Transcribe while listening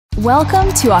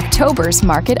Welcome to October's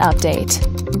Market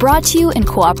Update, brought to you in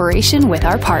cooperation with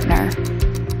our partner.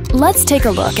 Let's take a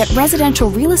look at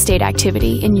residential real estate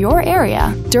activity in your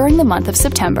area during the month of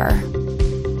September.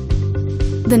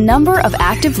 The number of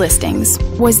active listings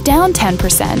was down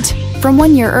 10% from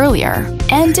 1 year earlier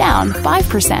and down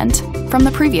 5% from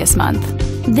the previous month.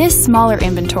 This smaller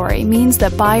inventory means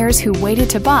that buyers who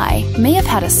waited to buy may have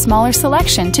had a smaller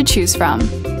selection to choose from.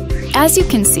 As you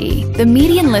can see, the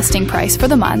median listing price for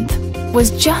the month was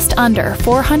just under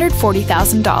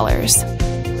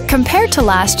 $440,000. Compared to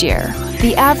last year,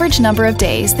 the average number of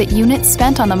days that units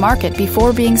spent on the market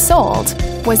before being sold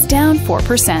was down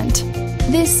 4%.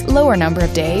 This lower number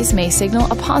of days may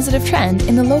signal a positive trend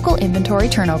in the local inventory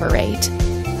turnover rate.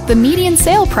 The median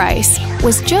sale price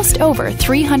was just over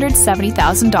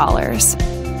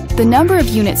 $370,000. The number of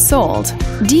units sold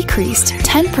decreased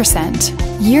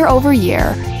 10% year over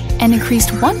year and increased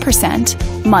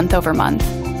 1% month over month.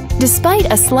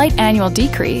 Despite a slight annual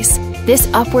decrease, this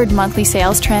upward monthly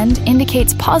sales trend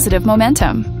indicates positive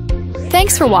momentum.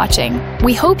 Thanks for watching.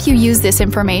 We hope you use this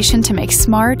information to make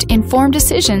smart, informed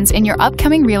decisions in your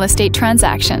upcoming real estate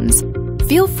transactions.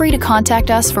 Feel free to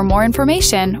contact us for more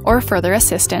information or further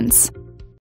assistance.